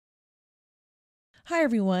Hi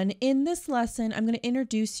everyone. In this lesson, I'm going to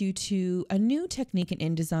introduce you to a new technique in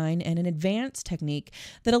InDesign and an advanced technique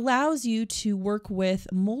that allows you to work with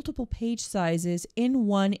multiple page sizes in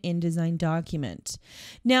one InDesign document.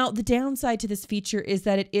 Now, the downside to this feature is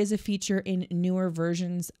that it is a feature in newer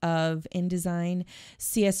versions of InDesign,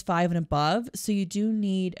 CS5 and above, so you do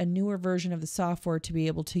need a newer version of the software to be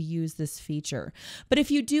able to use this feature. But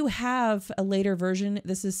if you do have a later version,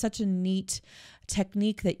 this is such a neat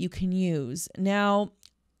technique that you can use. Now,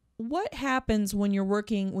 what happens when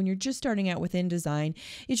you're just starting out with InDesign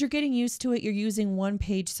is you're getting used to it. You're using one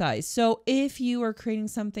page size. So if you are creating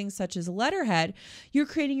something such as a letterhead, you're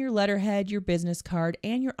creating your letterhead, your business card,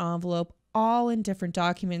 and your envelope all in different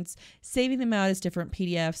documents, saving them out as different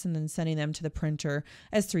PDFs and then sending them to the printer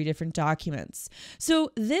as 3 different documents.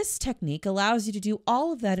 So this technique allows you to do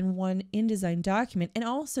all of that in one InDesign document and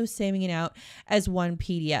also saving it out as one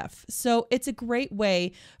PDF. So it's a great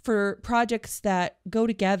way for projects that go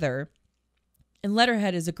together. And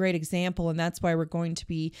letterhead is a great example, and that's why we're going to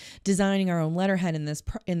be designing our own letterhead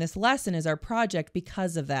in this lesson as our project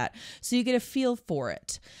because of that. So you get a feel for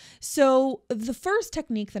it. So the first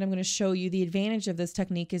technique that I'm going to show you, the advantage of this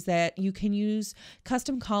technique is that you can use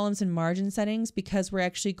custom columns and margin settings because we're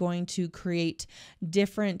actually going to create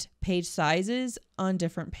different page sizes on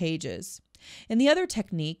different pages. And the other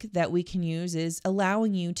technique that we can use is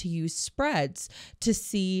allowing you to use spreads to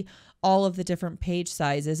see all of the different page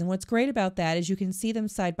sizes. And what's great about that is you can see them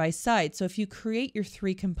side by side. So if you create your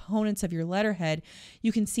 3 components of your letterhead,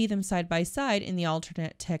 you can see them side by side in the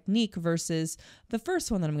alternate technique versus the first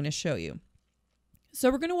one that I'm going to show you. So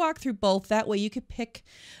we're going to walk through both. That way you could pick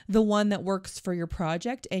the one that works for your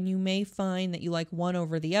project, and you may find that you like one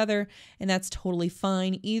over the other, and that's totally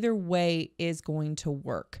fine. Either way is going to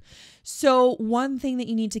work. So one thing that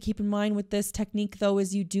you need to keep in mind with this technique, though,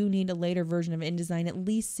 is you do need a later version of InDesign, at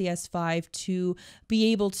least CS5, to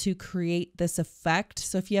be able to create this effect.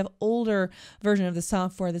 So if you have older version of the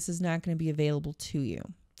software, this is not going to be available to you.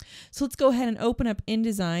 So let's go ahead and open up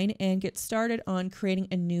InDesign and get started on creating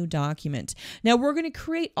a new document. Now we're going to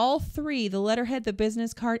create all 3, the letterhead, the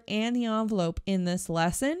business card, and the envelope in this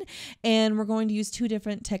lesson, and we're going to use 2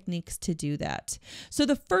 different techniques to do that. So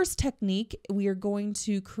the first technique, we are going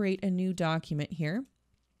to create a new document here.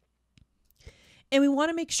 And we want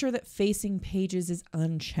to make sure that facing pages is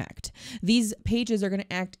unchecked. These pages are going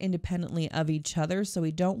to act independently of each other, so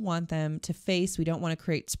we don't want them to face. We don't want to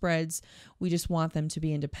create spreads. We just want them to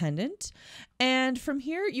be independent. And from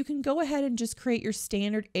here, you can go ahead and just create your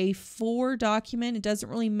standard A4 document. It doesn't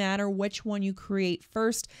really matter which one you create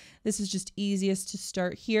first. This is just easiest to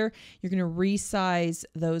start here. You're going to resize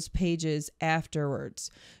those pages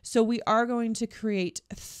afterwards. So we are going to create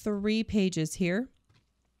 3 pages here.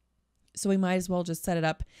 So we might as well just set it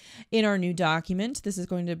up in our new document. This is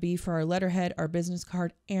going to be for our letterhead, our business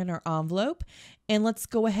card, and our envelope. And let's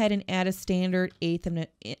go ahead and add a standard eighth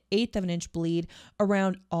of an inch bleed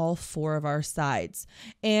around all 4 of our sides.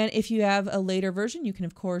 And if you have a later version, you can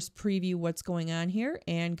of course preview what's going on here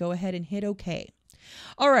and go ahead and hit OK.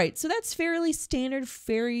 All right, so that's fairly standard,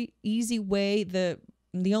 very easy way.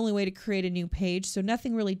 The only way to create a new page, so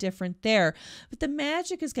nothing really different there. But the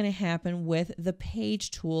magic is going to happen with the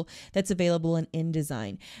page tool that's available in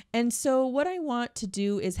InDesign. And so what I want to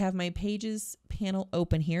do is have my pages panel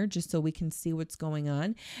open here just so we can see what's going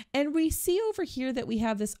on. And we see over here that we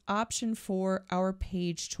have this option for our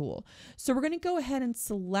page tool. So we're going to go ahead and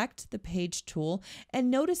select the page tool,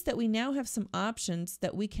 and notice that we now have some options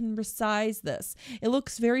that we can resize this. It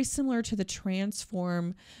looks very similar to the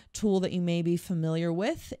transform tool that you may be familiar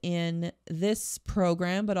with in this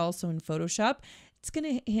program, but also in Photoshop. It's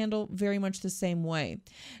going to handle very much the same way.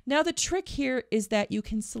 Now the trick here is that you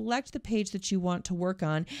can select the page that you want to work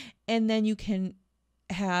on, and then you can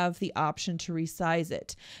have the option to resize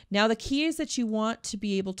it. Now the key is that you want to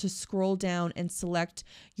be able to scroll down and select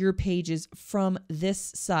your pages from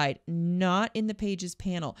this side, not in the pages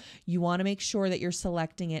panel. You want to make sure that you're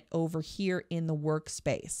selecting it over here in the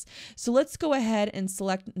workspace. So let's go ahead and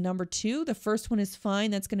select number 2. The first one is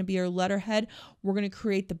fine. That's going to be our letterhead. We're going to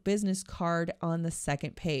create the business card on the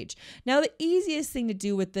second page. Now the easiest thing to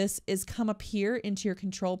do with this is come up here into your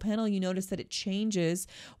control panel. You notice that it changes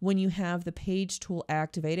when you have the page tool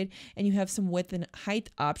activated, and you have some width and height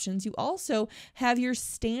options. You also have your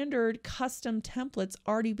standard custom templates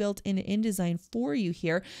already built into InDesign for you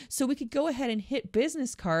here. So we could go ahead and hit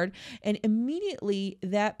business card, and immediately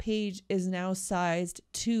that page is now sized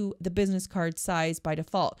to the business card size by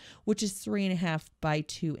default, which is 3.5 by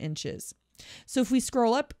 2 inches. So if we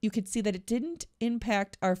scroll up, you could see that it didn't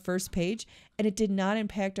impact our first page and it did not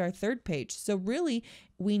impact our third page. So really,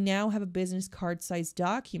 we now have a business card size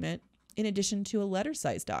document in addition to a letter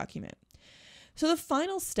size document. So the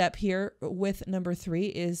final step here with number 3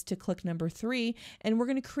 is to click number 3, and we're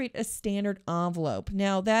going to create a standard envelope.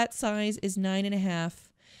 Now that size is 9.5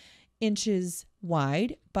 inches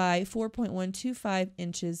wide by 4.125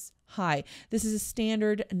 inches high. This is a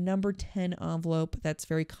standard number 10 envelope that's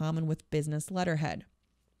very common with business letterhead.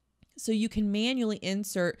 So you can manually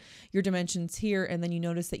insert your dimensions here, and then you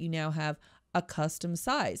notice that you now have a custom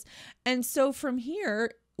size. And so from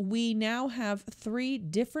here, we now have 3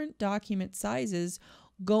 different document sizes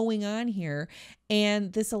going on here,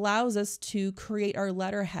 and this allows us to create our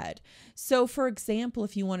letterhead. So for example,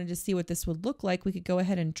 if you wanted to see what this would look like, we could go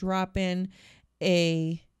ahead and drop in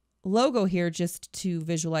a logo here just to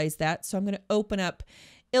visualize that. So I'm going to open up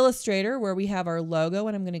Illustrator where we have our logo,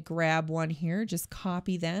 and I'm going to grab one here, just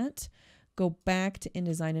copy that, go back to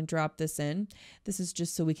InDesign and drop this in. This is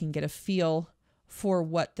just so we can get a feel for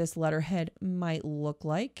what this letterhead might look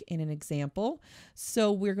like in an example.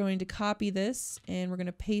 So we're going to copy this and we're going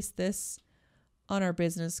to paste this on our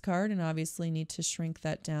business card, and obviously need to shrink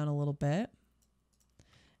that down a little bit.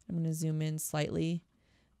 I'm going to zoom in slightly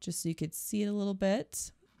just so you could see it a little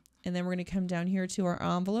bit. And then we're going to come down here to our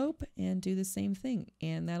envelope and do the same thing.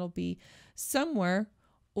 And that'll be somewhere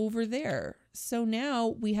over there. So now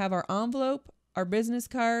we have our envelope, our business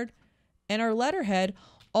card, and our letterhead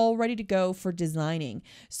all ready to go for designing.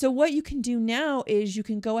 So what you can do now is you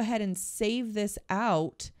can go ahead and save this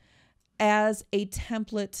out as a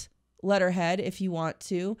template letterhead if you want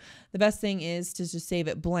to. The best thing is to just save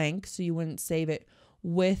it blank, so you wouldn't save it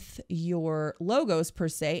with your logos per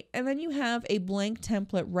se, and then you have a blank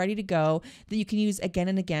template ready to go that you can use again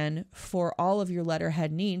and again for all of your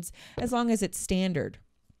letterhead needs, as long as it's standard.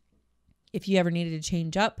 If you ever needed to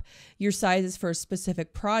change up your sizes for a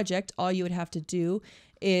specific project, all you would have to do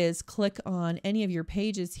is click on any of your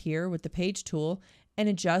pages here with the page tool and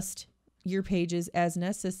adjust your pages as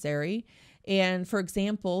necessary. And for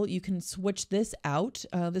example, you can switch this out.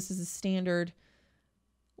 This is a standard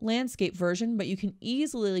landscape version, but you can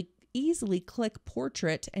easily click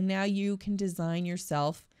portrait, and now you can design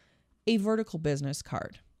yourself a vertical business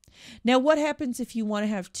card. Now, what happens if you want to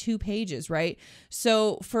have 2 pages, right?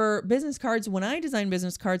 So for business cards, when I design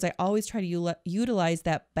business cards, I always try to utilize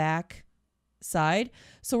that back side.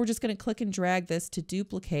 So we're just going to click and drag this to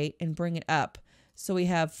duplicate and bring it up. So we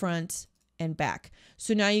have front and back.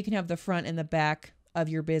 So now you can have the front and the back of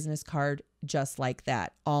your business card just like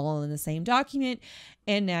that, all in the same document.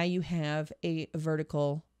 And now you have a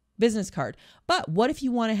vertical business card. But what if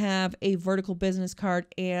you want to have a vertical business card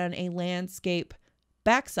and a landscape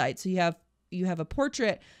backside? So you have a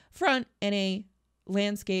portrait front and a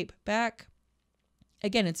landscape back.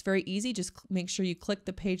 Again, it's very easy. Just make sure you click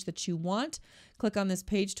the page that you want. Click on this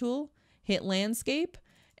page tool, hit landscape,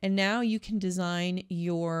 and now you can design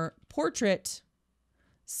your portrait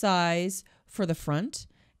size for the front,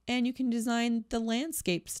 and you can design the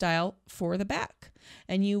landscape style for the back,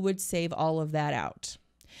 and you would save all of that out.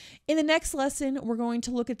 In the next lesson, we're going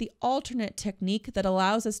to look at the alternate technique that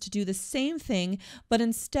allows us to do the same thing, but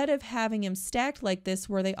instead of having them stacked like this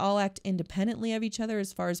where they all act independently of each other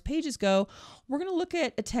as far as pages go, we're going to look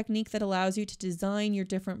at a technique that allows you to design your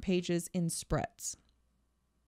different pages in spreads.